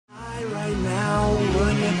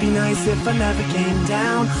be nice if I never came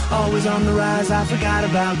down. Always on the rise, I forgot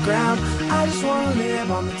about ground. I just wanna live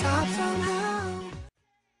on the top somehow.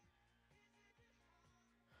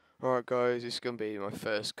 Alright guys, this is going to be my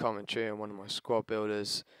first commentary on one of my squad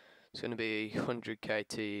builders. It's going to be a 100k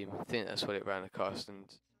team. I think that's what it ran the cost, and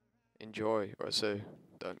enjoy. Right, so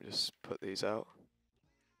don't just put these out.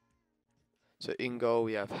 So in goal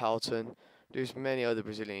we have Halton. There's many other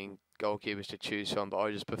Brazilian goalkeepers to choose from, but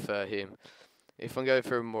I just prefer him. If I'm going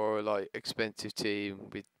for a more like expensive team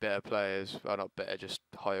with better players, well not better, just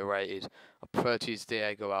higher rated, I prefer to use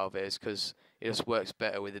Diego Alves because it just works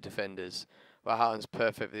better with the defenders. But Halton's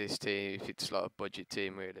perfect for this team if it's like a budget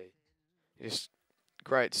team really. Just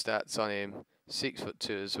great stats on him,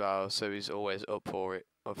 6'2" as well, so he's always up for it,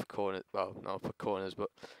 up for corners, well not up for corners, but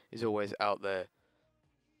he's always out there.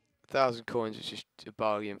 1,000 coins, which is a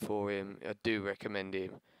bargain for him. I do recommend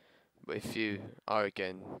him. But if you are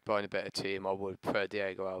again buying a better team, I would prefer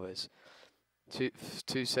Diego Alves.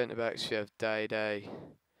 Two centre backs, you have Dede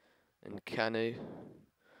and Canu.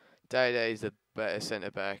 Dede is the better centre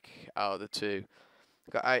back out of the two.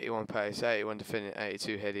 Got 81 pace, 81 defending,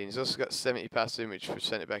 82 heading. He's also got 70 passing, which for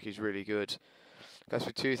centre back is really good. Goes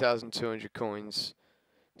for 2,200 coins.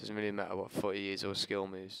 Doesn't really matter what foot he is or skill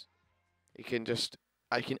moves.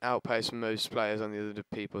 I can outpace most players on the other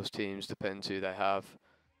people's teams, depends who they have.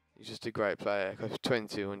 He's just a great player. Goes for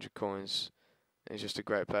 2,200 coins. And he's just a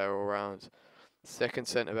great player all round. Second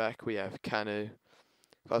centre back we have Canu.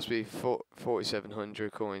 Cost me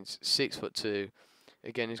 4,700 coins. 6'2".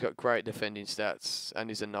 Again, he's got great defending stats, and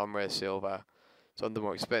he's a non-rare silver. It's one of the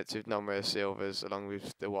more expensive non-rare silvers, along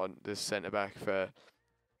with the centre back for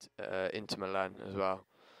Inter Milan as well.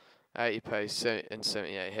 80 pace and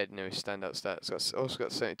 78 heading are his standout stats. Also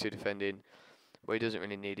got 72 defending, but he doesn't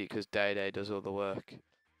really need it because Dede does all the work.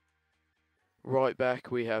 Right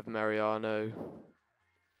back we have Mariano.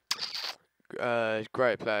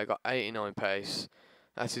 Great player, got 89 pace.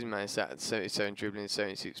 That's his main stat, 77 dribbling,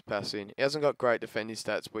 76 passing. He hasn't got great defending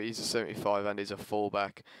stats, but he's a 75 and he's a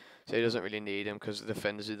fullback, so he doesn't really need him because the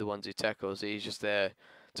defenders are the ones he tackles. He's just there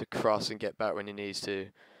to cross and get back when he needs to.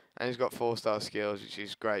 And he's got 4-star skills, which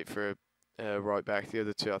is great for a right back. The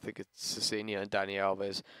other two, I think it's Cecilio and Dani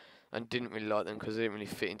Alves. And didn't really like them because they didn't really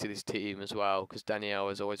fit into this team as well. Because Dani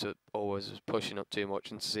Alves always was pushing up too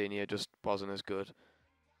much, and Cecilio just wasn't as good.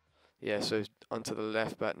 Yeah, so onto the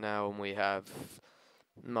left back now, and we have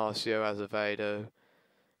Marcio Azevedo,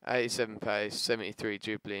 87 pace, 73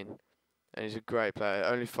 dribbling, and he's a great player.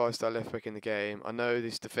 Only 5-star left back in the game. I know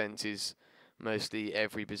this defence is mostly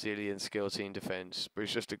every Brazilian skill team defence, but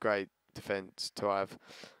it's just a great defence to have.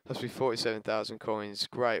 That's with 47,000 coins.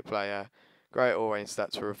 Great player, great all-round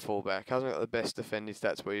stats for a fullback. Hasn't got the best defending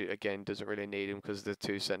stats, but again doesn't really need him because the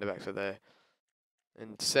two centre backs are there.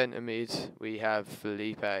 And centre mid we have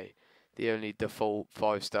Felipe, the only default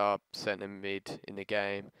 5-star centre mid in the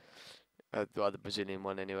game. Well, the Brazilian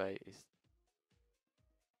one anyway.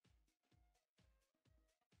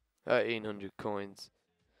 1,300 coins.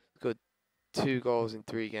 Got 2 goals in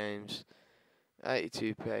 3 games.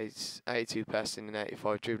 82 pace, 82 passing, and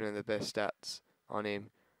 85 dribbling are the best stats on him.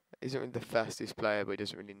 Isn't really the fastest player, but he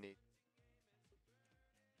doesn't really need.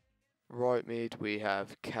 Right mid we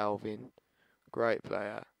have Kelvin, great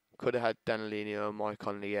player. Could have had Danilino or Mike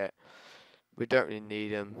Conley yet. We don't really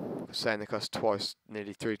need him, saying they cost twice,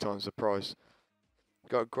 nearly 3 times the price.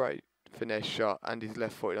 Got a great finesse shot, and he's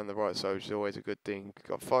left footed on the right side, which is always a good thing.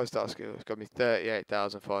 Got 5-star skills, got me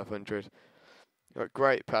 38,500. Got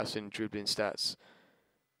great passing, dribbling stats.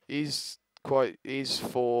 He's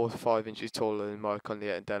 4 to 5 inches taller than Mike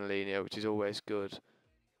Conley and Danilino, which is always good.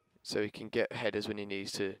 So he can get headers when he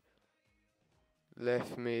needs to.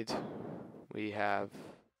 Left mid, we have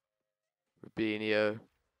Robinho.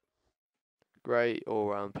 Great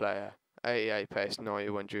all-round player. 88 pace,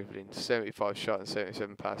 91 dribbling, 75 shot and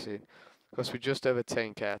 77 passing. Cost me just over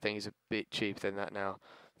 10k. I think he's a bit cheaper than that now.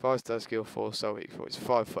 5-star skill, 4-star weak foot. He's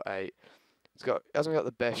 5'8". Hasn't got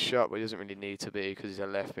the best shot, but he doesn't really need to be because he's a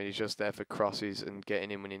left mid. He's just there for crosses and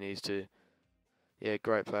getting in when he needs to. Yeah,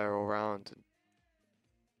 great player all round.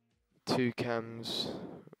 2 cams,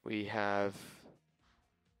 we have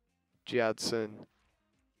Jadson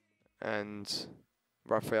and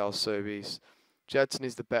Rafael Sobis. Jadson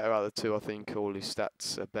is the better out of the two. I think all his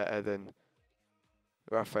stats are better than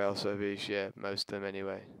Rafael Sobis. Yeah, most of them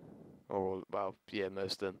anyway. Well, yeah,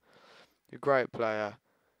 most of them. A great player.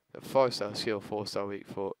 A 5-star skill, 4-star weak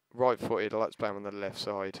foot. Right footed, I like to play him on the left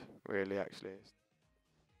side, really, actually.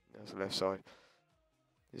 That's the left side.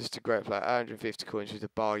 He's just a great player. 150 coins, just a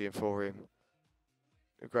bargain for him.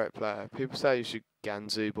 A great player. People say you should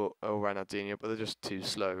Ganzu or Ronaldinho, but they're just too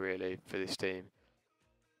slow, really, for this team.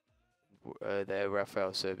 there,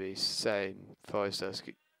 Rafael Serbi, same 5 star,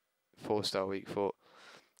 4 star weak foot,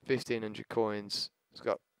 1500 coins. He's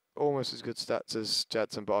got almost as good stats as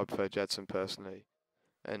Jadson, but I prefer Jadson personally.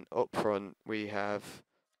 And up front, we have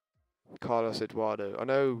Carlos Eduardo. I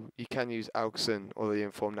know you can use Alkson or the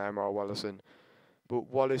informed Neymar Wallison,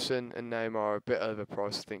 but Wallison and Neymar are a bit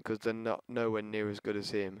overpriced, I think, because they're not nowhere near as good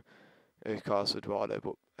as him, as Carlos Eduardo.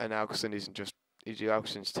 But and Alkson isn't just.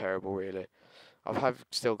 Alkson's terrible, really. I've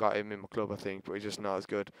still got him in my club, I think, but he's just not as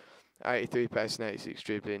good. 83 pace and 86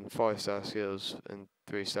 dribbling, 5 star skills, and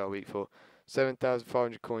 3 star weak foot.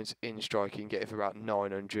 7,500 coins in striking, get it for about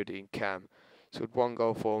 900 in cam. So with 1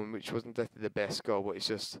 goal for him, which wasn't definitely the best goal, but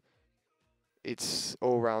it's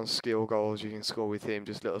all round skill goals you can score with him,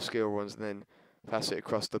 just little skill runs and then pass it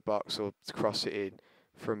across the box or cross it in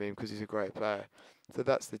from him because he's a great player. So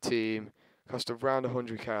that's the team. Cost around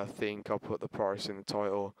 100k, I think. I'll put the price in the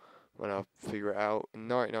title when I figure it out.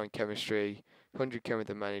 99 chemistry, 100k with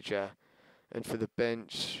the manager, and for the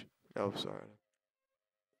bench, oh sorry,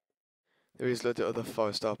 there is a lot of other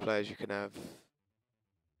 5 star players you can have.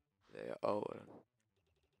 There,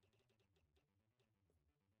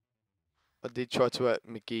 I did try to work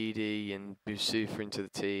McGeady and Boussoufa into the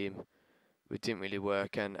team. It didn't really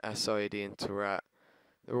work, and Asaidi and Tarat.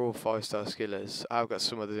 They're all 5 star skillers. I've got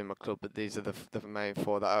some others in my club, but these are the main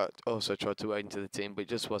 4 that I also tried to work into the team, but it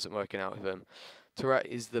just wasn't working out with them. Tarat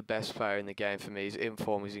is the best player in the game for me. His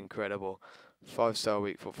inform is incredible. 5 star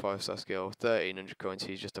weak for 5 star skill. 1300 coins.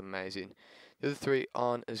 He's just amazing. The other 3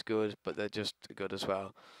 aren't as good, but they're just good as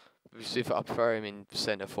well. If I prefer him in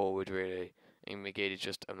centre forward, really. And McGee is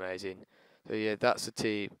just amazing. So yeah, that's the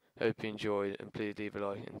team. Hope you enjoyed, and please leave a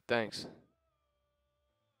like, and thanks.